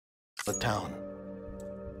the town.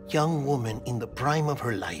 Young woman in the prime of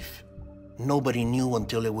her life. Nobody knew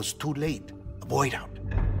until it was too late. A void out.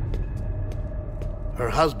 Her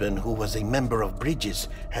husband, who was a member of Bridges,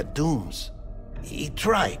 had dooms. He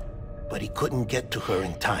tried, but he couldn't get to her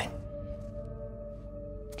in time.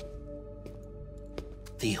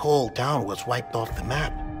 The whole town was wiped off the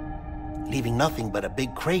map, leaving nothing but a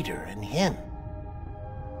big crater and him.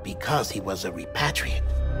 Because he was a repatriate.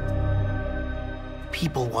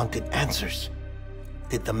 People wanted answers.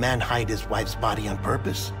 Did the man hide his wife's body on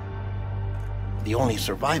purpose? The only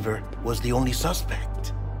survivor was the only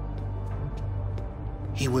suspect.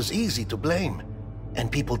 He was easy to blame,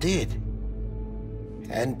 and people did.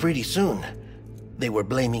 And pretty soon, they were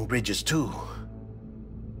blaming Bridges too.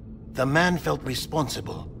 The man felt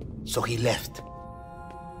responsible, so he left.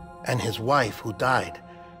 And his wife, who died,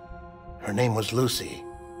 her name was Lucy.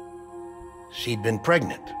 She'd been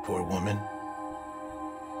pregnant, poor woman.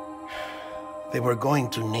 They were going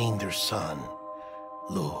to name their son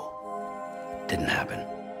Lou. Didn't happen.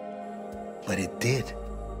 But it did.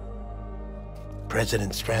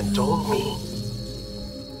 President Strand told me.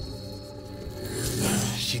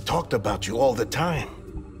 She talked about you all the time.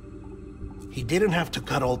 He didn't have to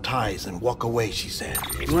cut all ties and walk away, she said.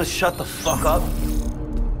 You wanna shut the fuck up?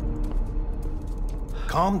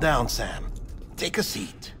 Calm down, Sam. Take a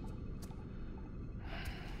seat.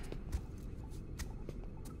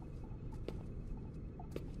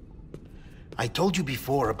 I told you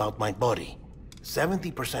before about my body.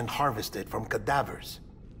 70% harvested from cadavers.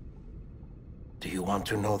 Do you want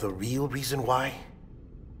to know the real reason why?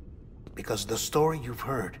 Because the story you've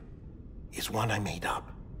heard is one I made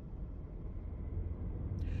up.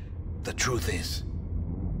 The truth is,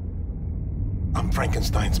 I'm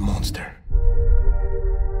Frankenstein's monster.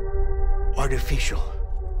 Artificial,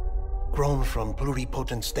 grown from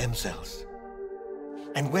pluripotent stem cells.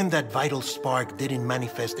 And when that vital spark didn't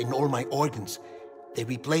manifest in all my organs, they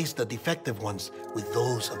replaced the defective ones with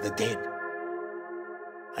those of the dead.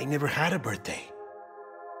 I never had a birthday.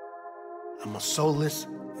 I'm a soulless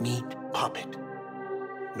meat puppet.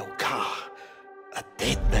 No ka, a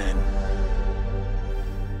dead man.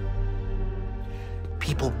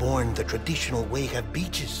 People born the traditional way have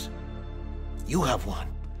beaches. You have one.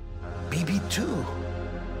 BB too.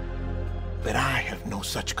 But I have no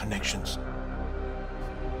such connections.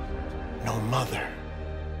 No mother,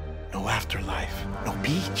 no afterlife, no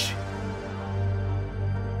beach.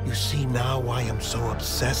 You see now why I'm so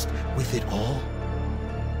obsessed with it all?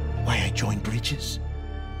 Why I joined Bridges?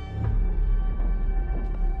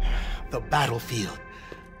 The battlefield.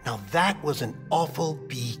 Now that was an awful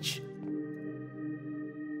beach.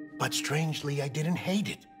 But strangely, I didn't hate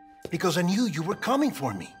it, because I knew you were coming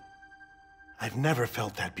for me. I've never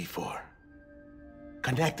felt that before.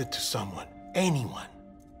 Connected to someone, anyone.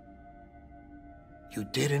 You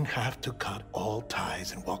didn't have to cut all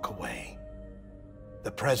ties and walk away.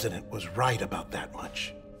 The president was right about that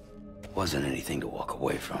much. Wasn't anything to walk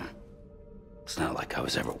away from. It's not like I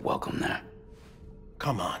was ever welcome there.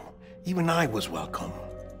 Come on, even I was welcome.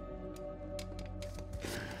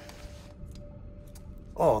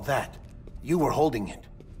 Oh, that. You were holding it.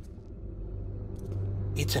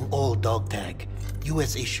 It's an old dog tag,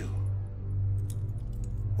 US issue.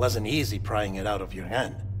 Wasn't easy prying it out of your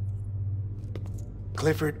hand.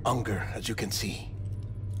 Clifford Unger, as you can see.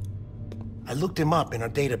 I looked him up in our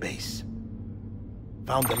database.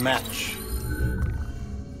 Found a match.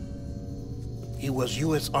 He was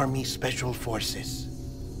US Army Special Forces.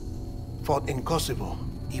 Fought in Kosovo,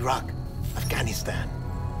 Iraq, Afghanistan.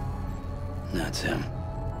 That's him.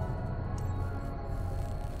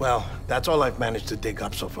 Well, that's all I've managed to dig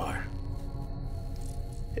up so far.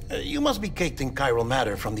 You must be caked in chiral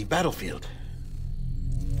matter from the battlefield.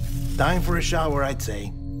 Time for a shower, I'd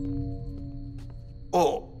say.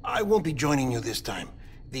 Oh, I won't be joining you this time.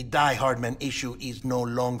 The Die Hardman issue is no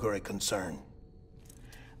longer a concern.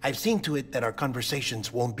 I've seen to it that our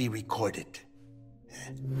conversations won't be recorded.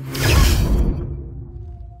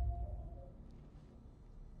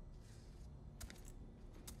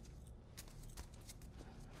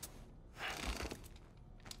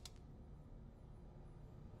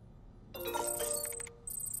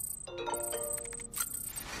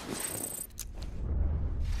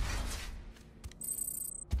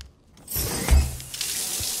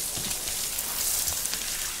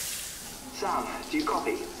 Sam, do you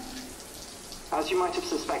copy? As you might have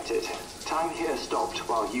suspected, time here stopped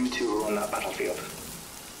while you two were on that battlefield.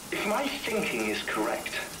 If my thinking is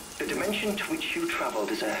correct, the dimension to which you traveled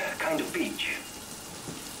is a kind of beach.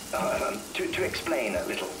 To explain a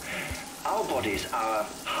little, our bodies, our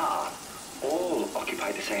ha, all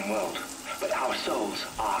occupy the same world, but our souls,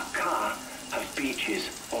 our ka, beaches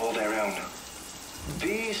all their own.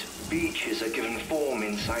 These beaches are given form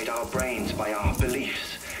inside our brains by our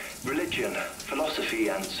beliefs, religion, philosophy,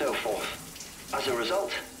 and so forth. As a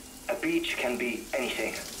result, a beach can be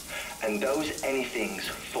anything, and those anythings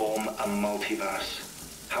form a multiverse.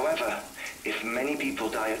 However, if many people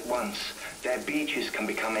die at once, their beaches can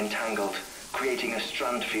become entangled, creating a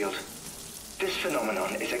strand field. This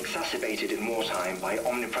phenomenon is exacerbated in wartime by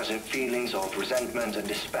omnipresent feelings of resentment and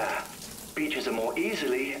despair. Beaches are more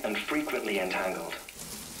easily and frequently entangled.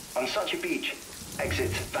 On such a beach,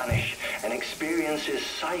 exits vanish and experiences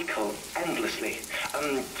cycle endlessly.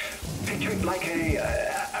 Picture it like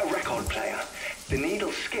a record player. The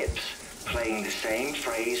needle skips, playing the same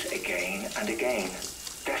phrase again and again.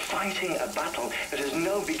 They're fighting a battle that has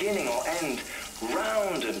no beginning or end.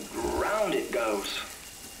 Round and round it goes.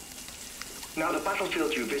 Now, the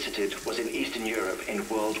battlefield you visited was in Eastern Europe in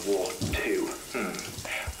World War II.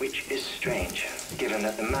 Which is strange, given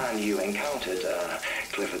that the man you encountered,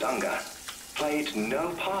 Clifford Unger, played no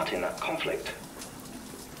part in that conflict.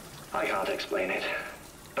 I can't explain it,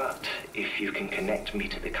 but if you can connect me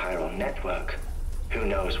to the chiral network, who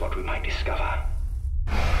knows what we might discover.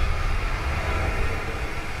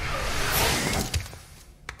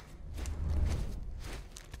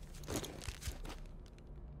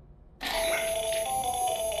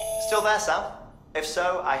 Still there, Sam? If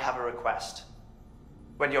so, I have a request.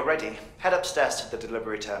 When you're ready, head upstairs to the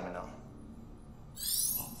delivery terminal.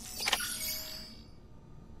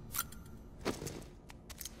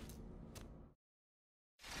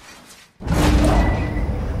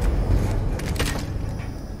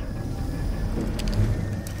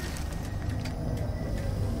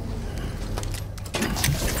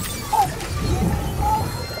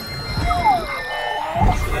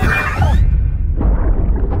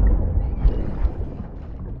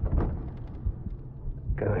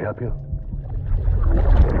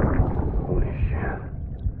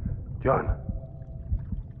 John,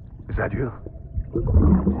 is that you?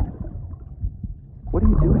 What are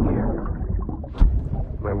you doing here?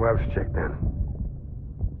 My wife's checked in.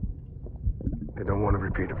 They don't want to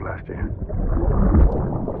repeat of last year.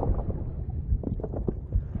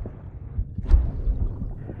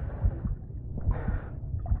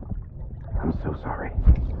 I'm so sorry.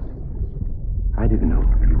 I didn't know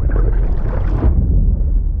you were coming.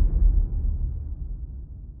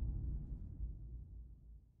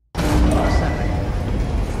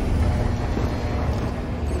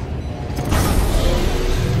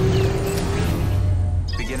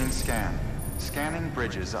 Scanning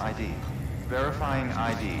bridges ID. Verifying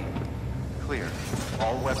ID. Clear.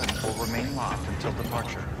 All weapons will remain locked until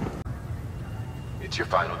departure. It's your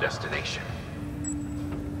final destination.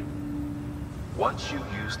 Once you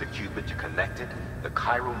use the qubit to connect it, the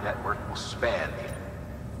chiral network will span it.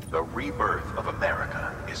 The rebirth of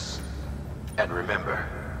America is... And remember,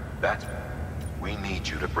 that we need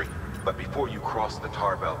you to bring... But before you cross the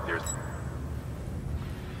tar belt, there's...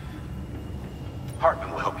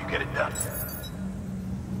 Hartman will help you get it done.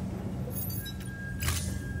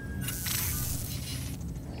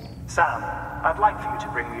 Sam, I'd like for you to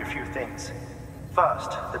bring me a few things.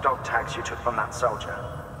 First, the dog tags you took from that soldier.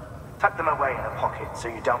 Tuck them away in a pocket so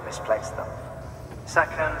you don't misplace them.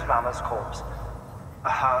 Second, Mama's corpse.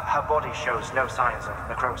 Her body shows no signs of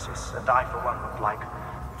necrosis, and I, for one, would like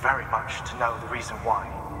very much to know the reason why.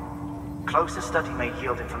 Closer study may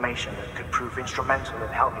yield information that could prove instrumental in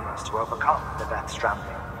helping us to overcome the Death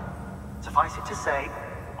Stranding. Suffice it to say,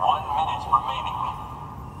 1 minute remaining.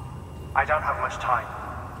 I don't have much time.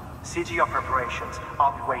 See to your preparations.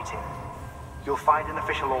 I'll be waiting. You'll find an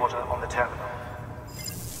official order on the terminal.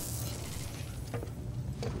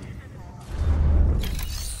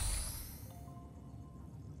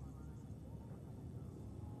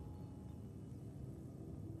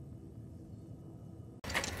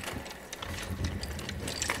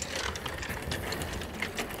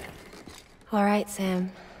 All right,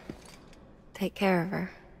 Sam. Take care of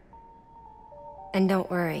her. And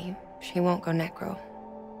don't worry, she won't go necro.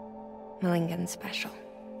 Millingan special.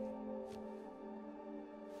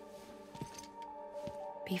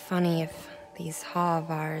 Be funny if these Ha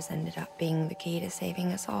of ours ended up being the key to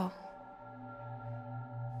saving us all.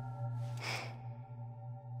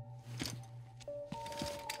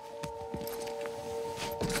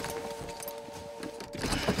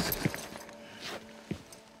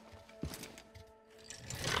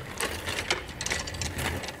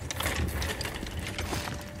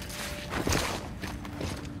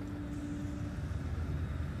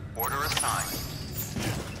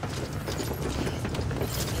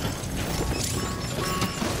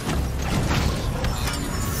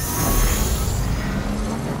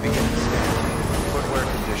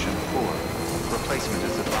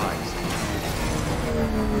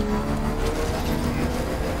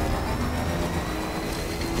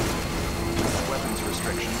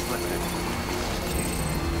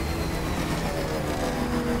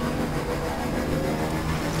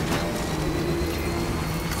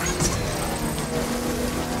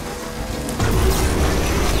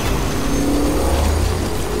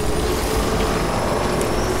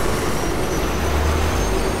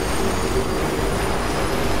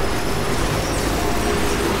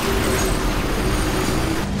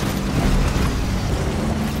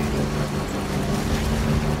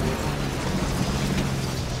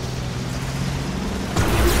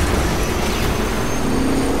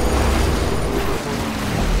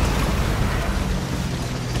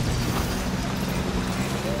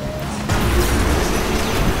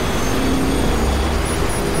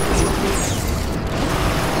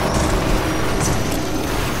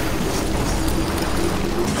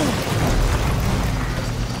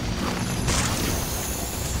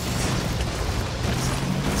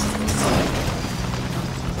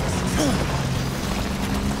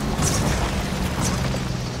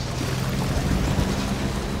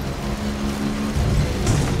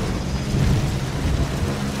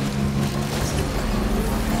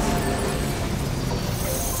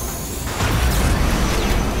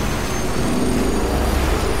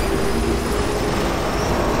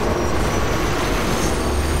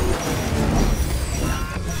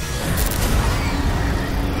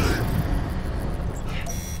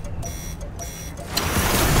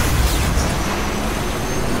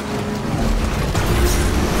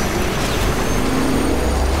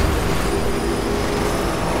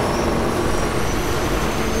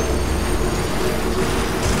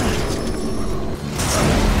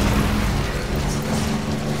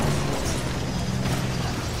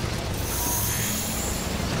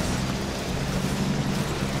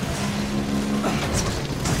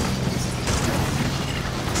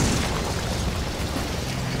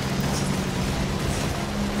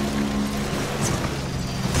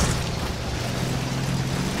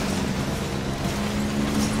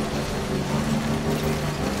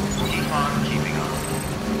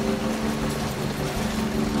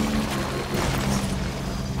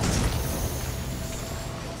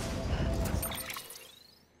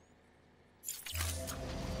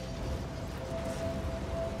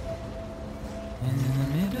 And in the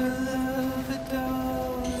middle of a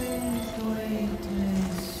dull-lit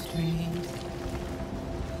weightless street,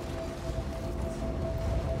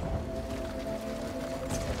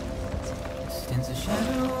 stands a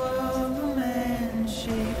shadow of a man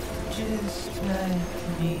shaped just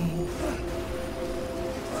like me.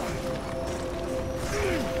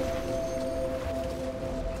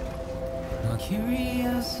 My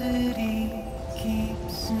curiosity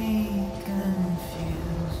keeps me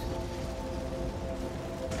confused.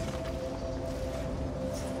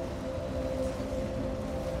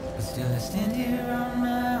 But still I stand here on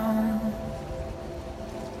my own,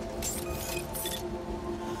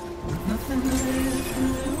 with nothing left to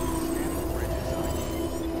lose.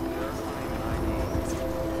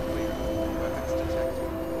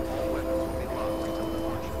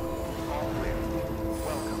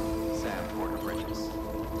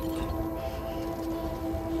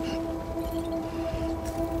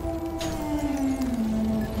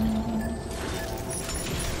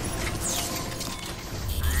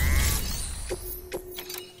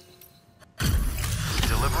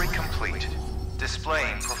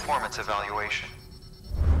 Displaying performance evaluation.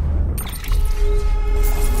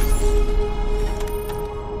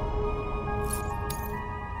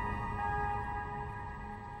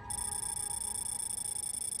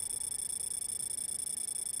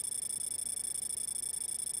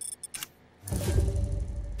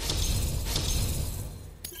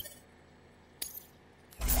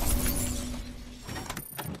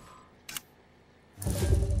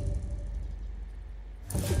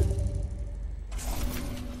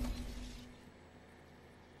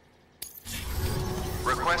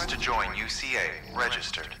 Request to join UCA.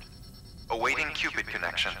 Registered. Awaiting Cupid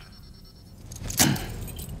connection.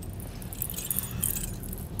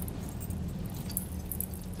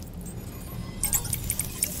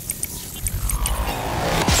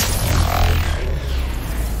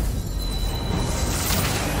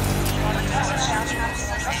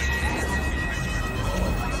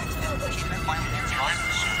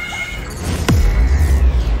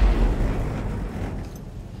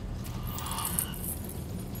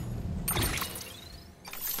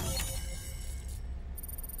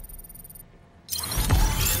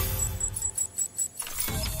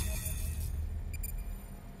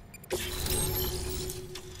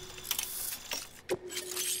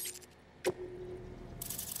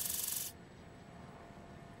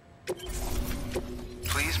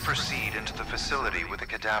 Please proceed into the facility with the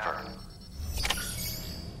cadaver.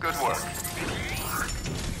 Good work.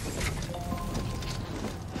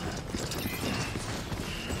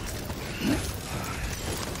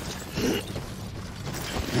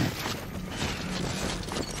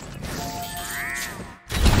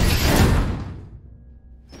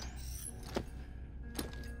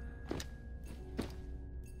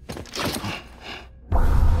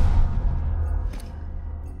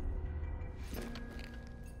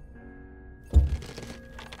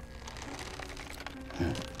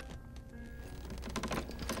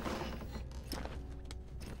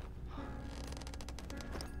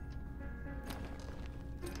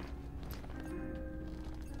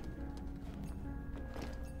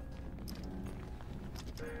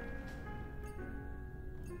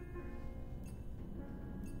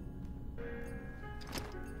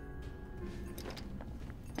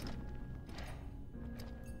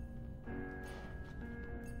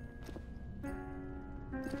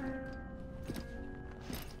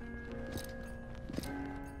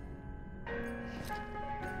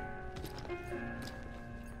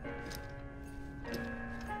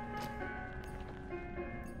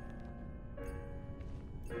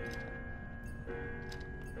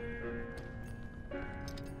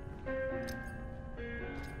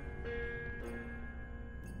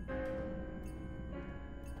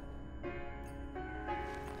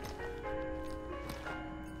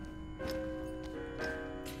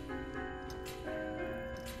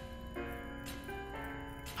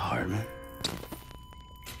 Hartman?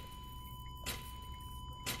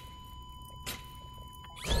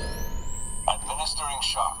 Administering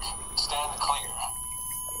shock. Stand clear.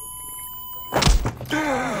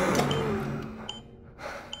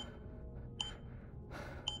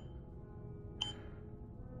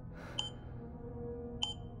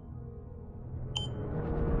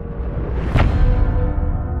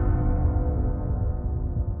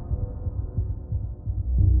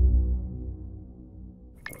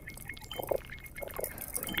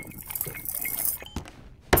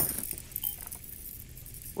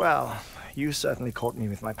 Well, you certainly caught me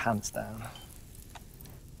with my pants down.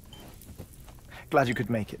 Glad you could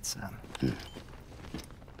make it, Sam.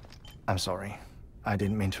 I'm sorry. I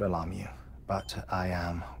didn't mean to alarm you, but I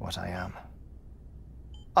am what I am.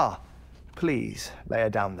 Ah, please, lay her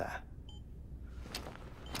down there.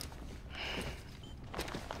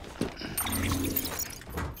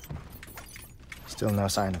 Still no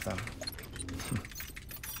sign of them.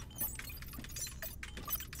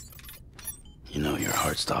 You know your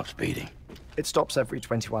heart stops beating. It stops every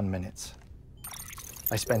 21 minutes.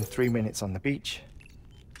 I spend 3 minutes on the beach,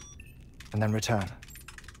 and then return.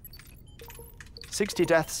 60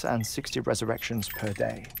 deaths and 60 resurrections per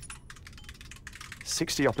day.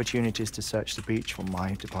 60 opportunities to search the beach for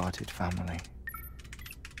my departed family.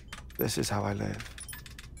 This is how I live.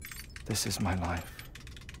 This is my life.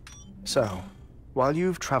 So, while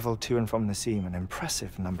you've traveled to and from the seam an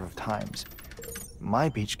impressive number of times, my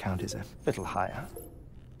beach count is a little higher.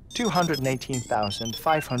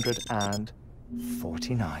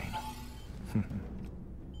 218,549.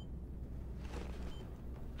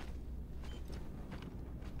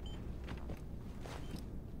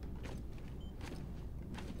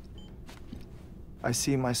 I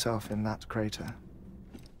see myself in that crater.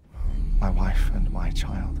 My wife and my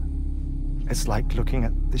child. It's like looking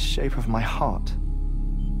at the shape of my heart.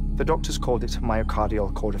 The doctors called it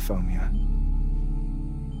myocardial cordiformia.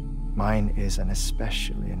 Mine is an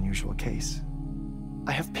especially unusual case.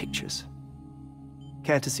 I have pictures.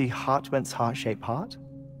 Care to see Hartman's heart-shaped heart?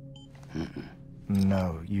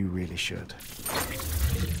 No, you really should.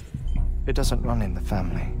 It doesn't run in the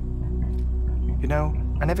family. You know,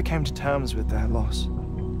 I never came to terms with their loss.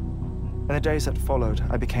 In the days that followed,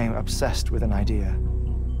 I became obsessed with an idea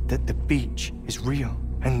that the beach is real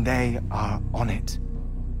and they are on it.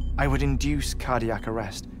 I would induce cardiac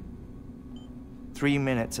arrest, 3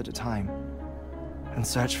 minutes at a time, and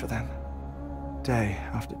search for them, day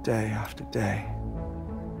after day after day.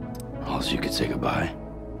 Also, you could say goodbye.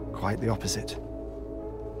 Quite the opposite.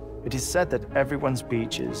 It is said that everyone's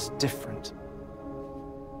beach is different.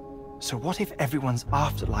 So what if everyone's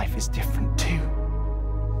afterlife is different too?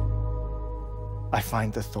 I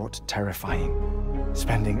find the thought terrifying,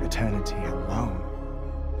 spending eternity alone,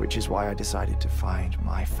 which is why I decided to find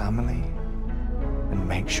my family and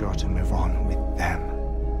make sure to move on with them.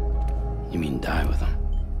 You mean die with them?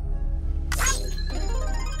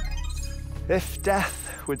 If death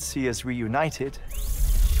would see us reunited,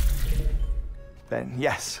 then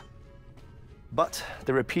yes. But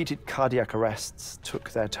the repeated cardiac arrests took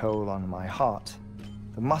their toll on my heart.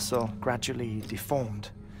 The muscle gradually deformed.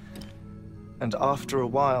 And after a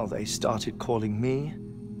while, they started calling me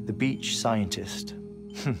the beach scientist.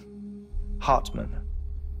 Hartman.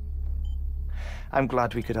 I'm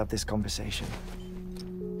glad we could have this conversation.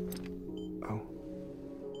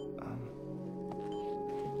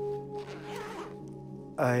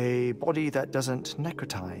 A body that doesn't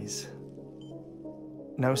necrotize.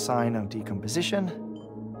 No sign of decomposition.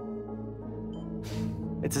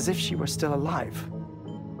 It's as if she were still alive.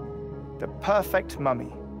 The perfect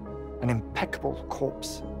mummy. An impeccable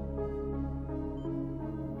corpse.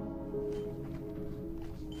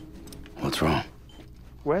 What's wrong?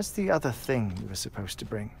 Where's the other thing you were supposed to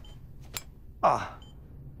bring? Ah,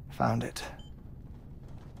 found it.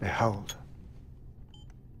 Behold.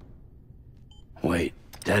 Wait,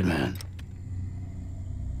 dead man?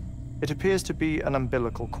 It appears to be an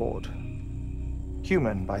umbilical cord.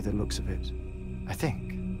 Human by the looks of it, I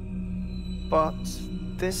think. But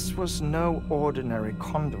this was no ordinary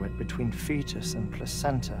conduit between fetus and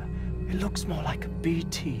placenta. It looks more like a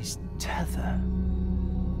BT's tether.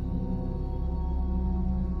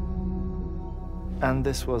 And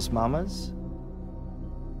this was Mama's?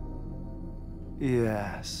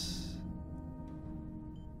 Yes.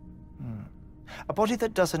 A body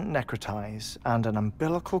that doesn't necrotize and an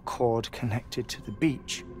umbilical cord connected to the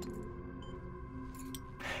beach.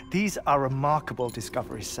 These are remarkable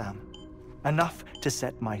discoveries, Sam. Enough to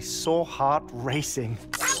set my sore heart racing. 5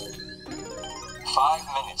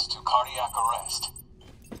 minutes to cardiac arrest.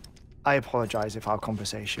 I apologize if our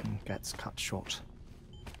conversation gets cut short.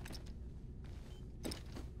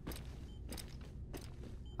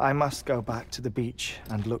 I must go back to the beach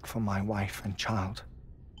and look for my wife and child.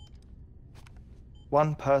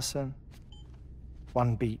 One person,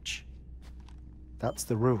 one beach. That's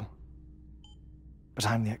the rule. But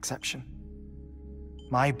I'm the exception.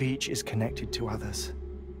 My beach is connected to others,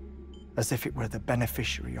 as if it were the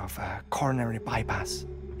beneficiary of a coronary bypass.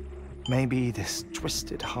 Maybe this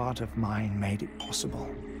twisted heart of mine made it possible.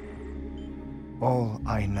 All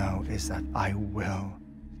I know is that I will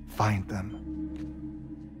find them.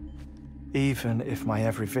 Even if my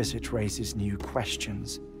every visit raises new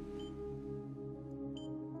questions,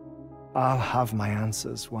 I'll have my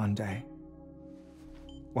answers one day.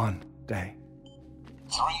 One day.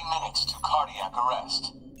 3 minutes to cardiac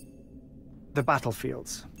arrest. The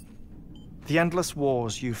battlefields. The endless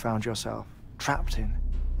wars you found yourself trapped in.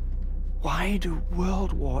 Why do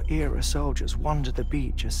World War-era soldiers wander the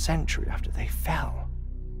beach a century after they fell?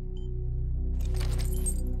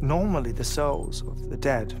 Normally, the souls of the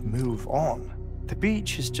dead move on. The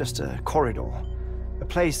beach is just a corridor, a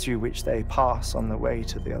place through which they pass on the way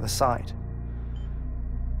to the other side.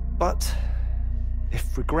 But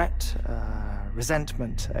if regret,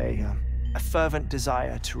 resentment, a fervent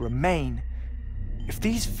desire to remain, if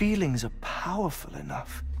these feelings are powerful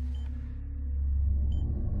enough,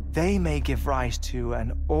 they may give rise to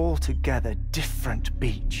an altogether different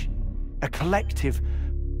beach, a collective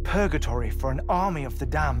purgatory for an army of the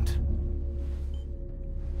damned.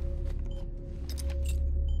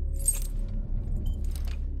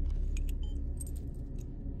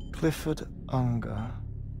 Clifford Unger.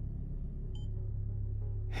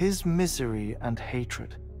 His misery and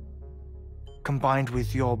hatred, combined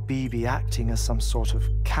with your BB acting as some sort of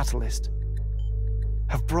catalyst,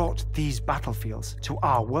 have brought these battlefields to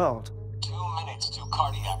our world. 2 minutes to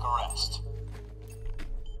cardiac arrest.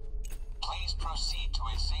 Please proceed to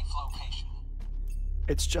a safe location.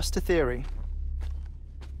 It's just a theory.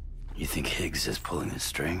 You think Higgs is pulling the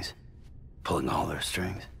strings? Pulling all their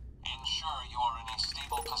strings? Ensure you are in a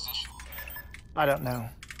stable position. I don't know.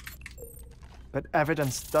 But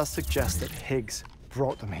evidence does suggest that Higgs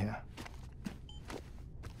brought them here.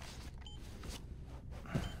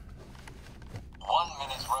 1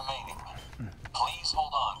 minute remaining. Please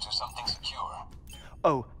hold on to something secure.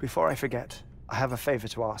 Oh, before I forget, I have a favor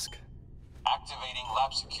to ask. Activating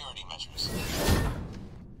lab security measures.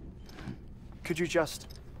 Could you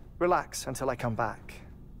just relax until I come back?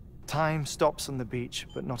 Time stops on the beach,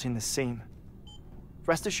 but not in the scene.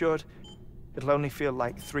 Rest assured, it'll only feel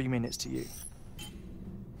like 3 minutes to you.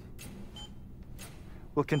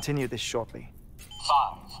 We'll continue this shortly.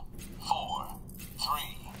 5, 4, 3,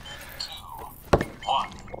 2, 1.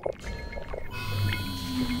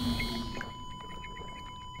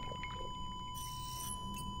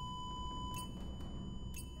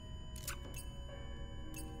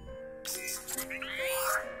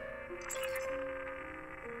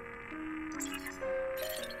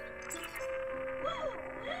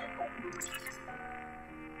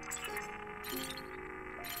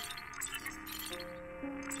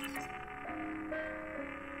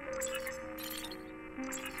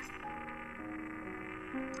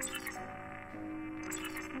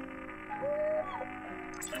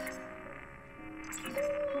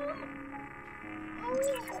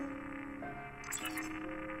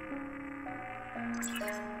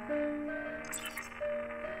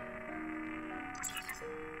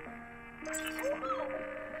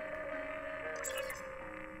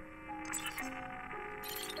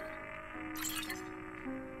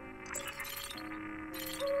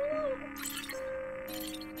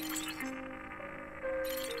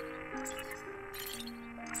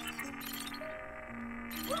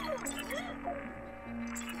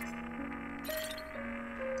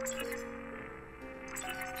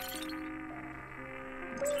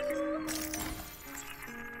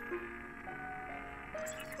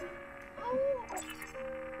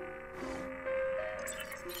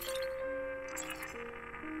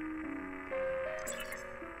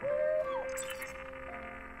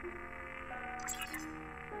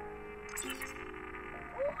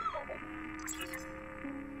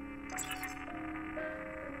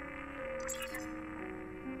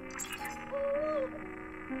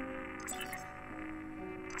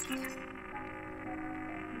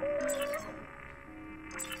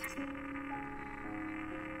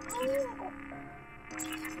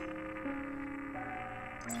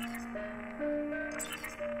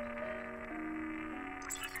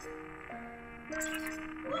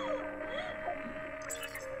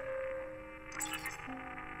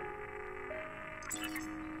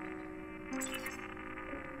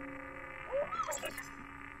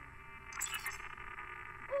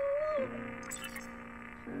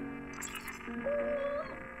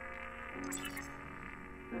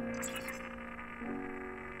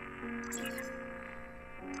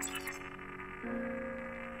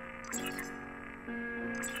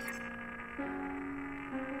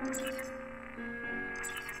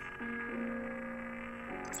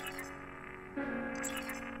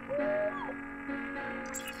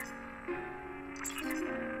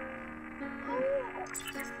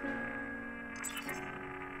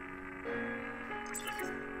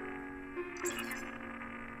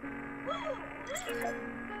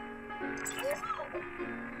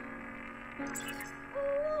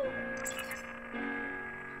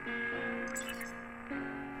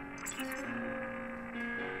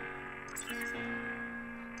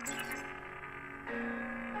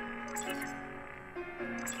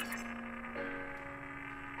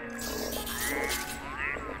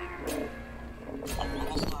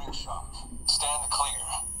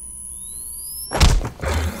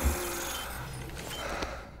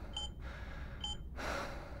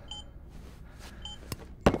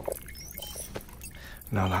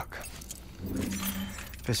 No luck.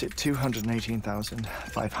 Visit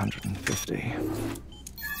 218,550.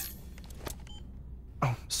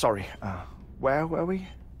 Oh, sorry. Where were we?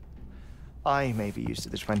 I may be used to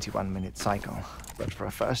the 21-minute cycle, but for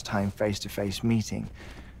a first-time face-to-face meeting,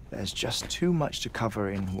 there's just too much to cover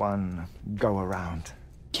in one go-around.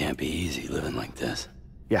 Can't be easy living like this.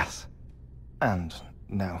 Yes. And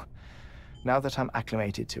no. Now that I'm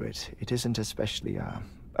acclimated to it, it isn't especially,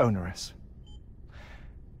 onerous.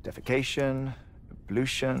 Defecation,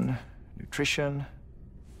 pollution, nutrition.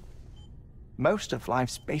 Most of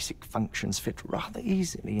life's basic functions fit rather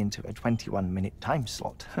easily into a 21-minute time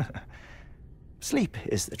slot. Sleep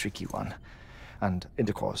is the tricky one. And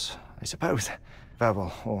intercourse, I suppose.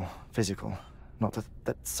 Verbal or physical. Not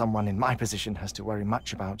that someone in my position has to worry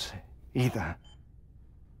much about either.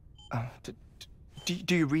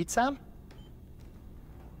 Do you read, Sam?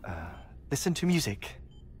 Listen to music.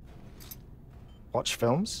 Watch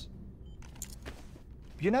films?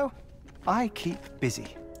 You know, I keep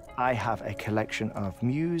busy. I have a collection of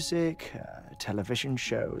music, television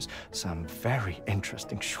shows, some very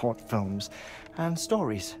interesting short films, and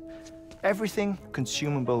stories. Everything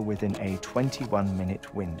consumable within a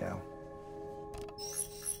 21-minute window.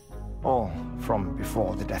 All from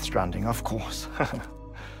before the Death Stranding, of course.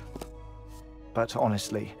 But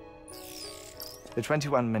honestly, the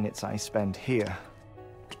 21 minutes I spend here,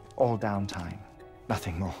 all downtime,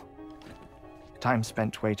 nothing more. Time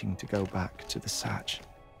spent waiting to go back to the search.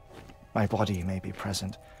 My body may be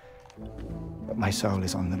present, but my soul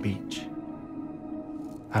is on the beach.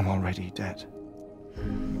 I'm already dead.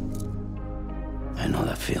 I know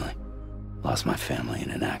that feeling. Lost my family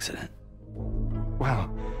in an accident. Well,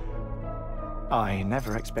 I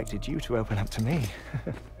never expected you to open up to me.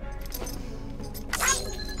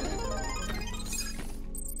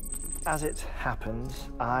 As it happens,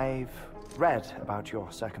 I've read about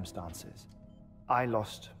your circumstances. I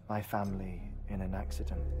lost my family in an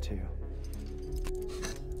accident, too.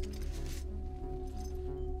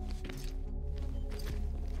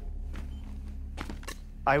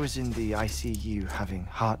 I was in the ICU having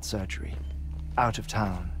heart surgery, out of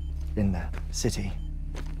town, in the city.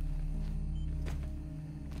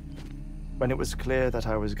 When it was clear that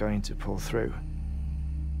I was going to pull through,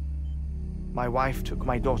 my wife took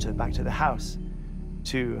my daughter back to the house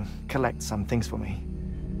to collect some things for me.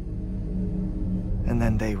 And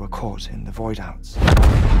then they were caught in the void-outs.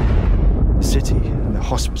 The city and the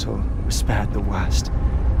hospital were spared the worst,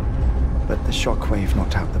 but the shockwave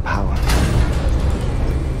knocked out the power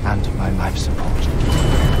and my life support.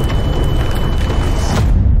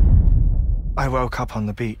 I woke up on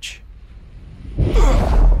the beach.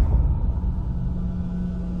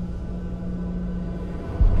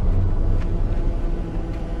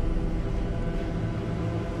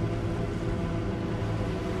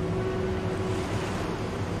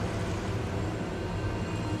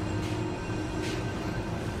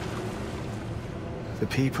 The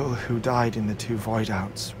people who died in the two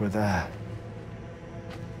void-outs were there.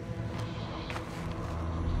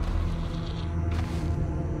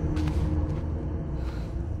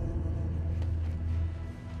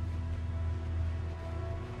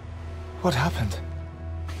 What happened?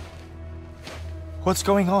 What's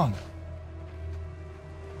going on?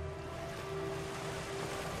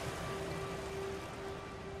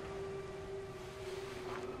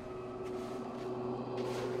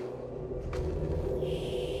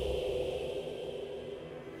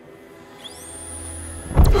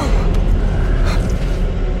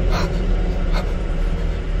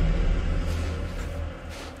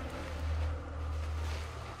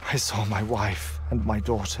 I saw my wife and my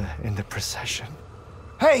daughter in the procession.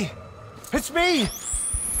 Hey! It's me!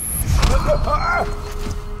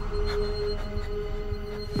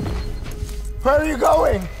 Where are you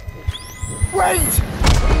going? Wait!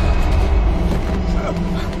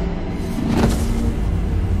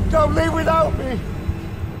 Don't leave without me!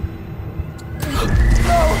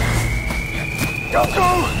 No! Don't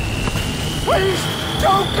go! Please,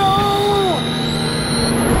 don't go!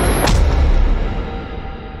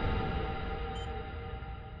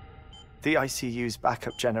 The ICU's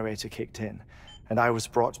backup generator kicked in, and I was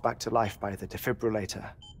brought back to life by the defibrillator.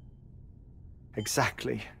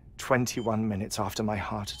 Exactly 21 minutes after my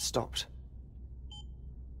heart had stopped.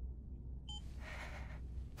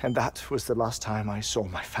 And that was the last time I saw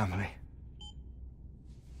my family.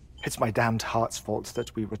 It's my damned heart's fault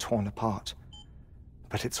that we were torn apart,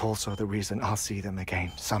 but it's also the reason I'll see them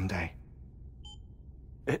again someday.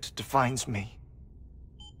 It defines me.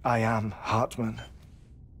 I am Hartman.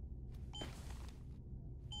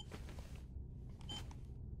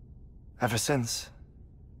 Ever since,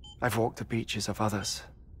 I've walked the beaches of others.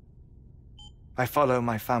 I follow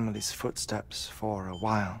my family's footsteps for a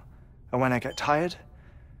while, and when I get tired,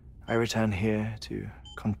 I return here to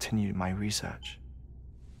continue my research.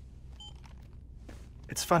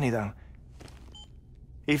 It's funny though,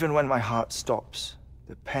 even when my heart stops,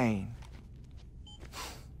 the pain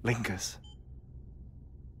lingers.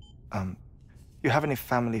 You have any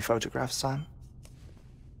family photographs, Sam?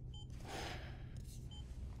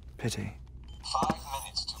 Pity. 5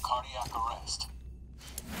 minutes to cardiac arrest.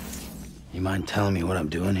 You mind telling me what I'm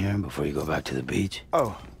doing here before you go back to the beach?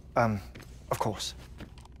 Oh, of course.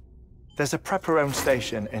 There's a prepper-owned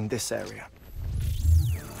station in this area.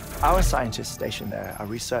 Our scientists stationed there are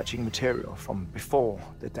researching material from before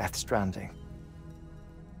the Death Stranding.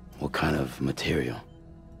 What kind of material?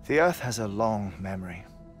 The Earth has a long memory.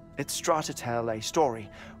 It's trying to tell a story,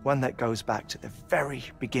 one that goes back to the very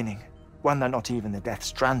beginning, one that not even the Death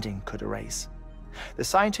Stranding could erase. The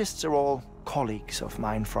scientists are all colleagues of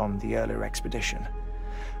mine from the earlier expedition.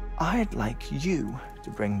 I'd like you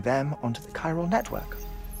to bring them onto the chiral network.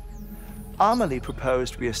 Amelie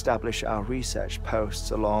proposed we establish our research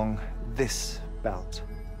posts along this belt.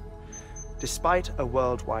 Despite a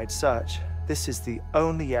worldwide search, this is the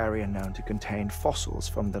only area known to contain fossils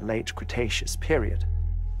from the late Cretaceous period,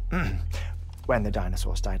 when the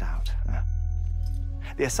dinosaurs died out.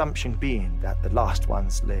 The assumption being that the last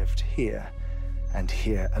ones lived here, and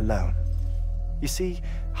here alone. You see,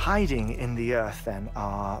 hiding in the Earth then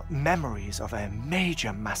are memories of a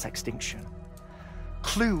major mass extinction.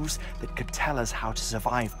 Clues that could tell us how to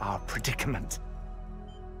survive our predicament.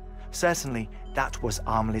 Certainly, that was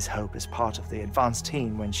Amelie's hope as part of the advanced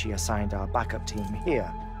team when she assigned our backup team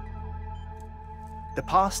here. The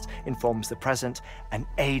past informs the present and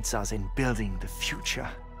aids us in building the future.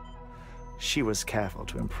 She was careful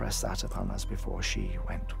to impress that upon us before she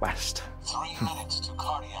went west. 3 minutes to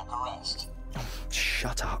cardiac arrest. Oh,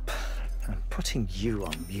 shut up. I'm putting you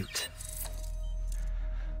on mute.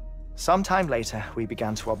 Sometime later, we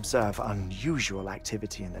began to observe unusual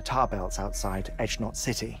activity in the tar belts outside Edgenot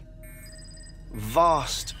City.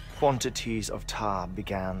 Vast quantities of tar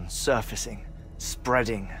began surfacing,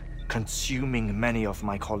 spreading, consuming many of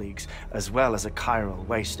my colleagues, as well as a chiral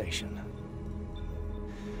way station.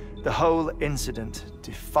 The whole incident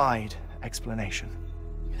defied explanation.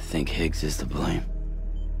 You think Higgs is to blame?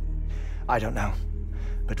 I don't know,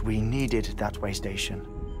 but we needed that way station.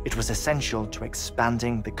 It was essential to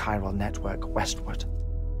expanding the chiral network westward.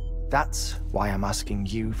 That's why I'm asking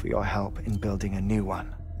you for your help in building a new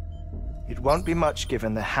one. It won't be much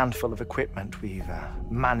given the handful of equipment we've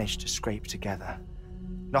managed to scrape together.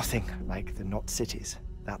 Nothing like the knot cities,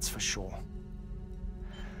 that's for sure.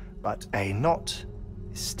 But a knot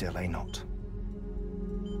is still a knot.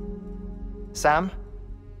 Sam,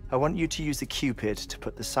 I want you to use the Cupid to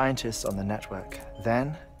put the scientists on the network,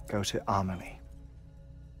 then go to Amelie.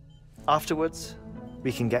 Afterwards,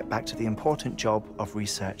 we can get back to the important job of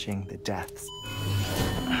researching the deaths.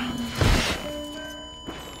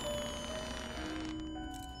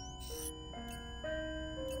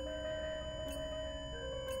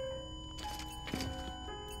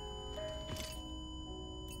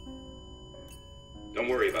 Don't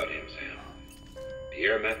worry about him, Sam. The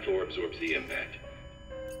air mat floor absorbs the impact.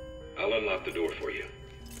 I'll unlock the door for you.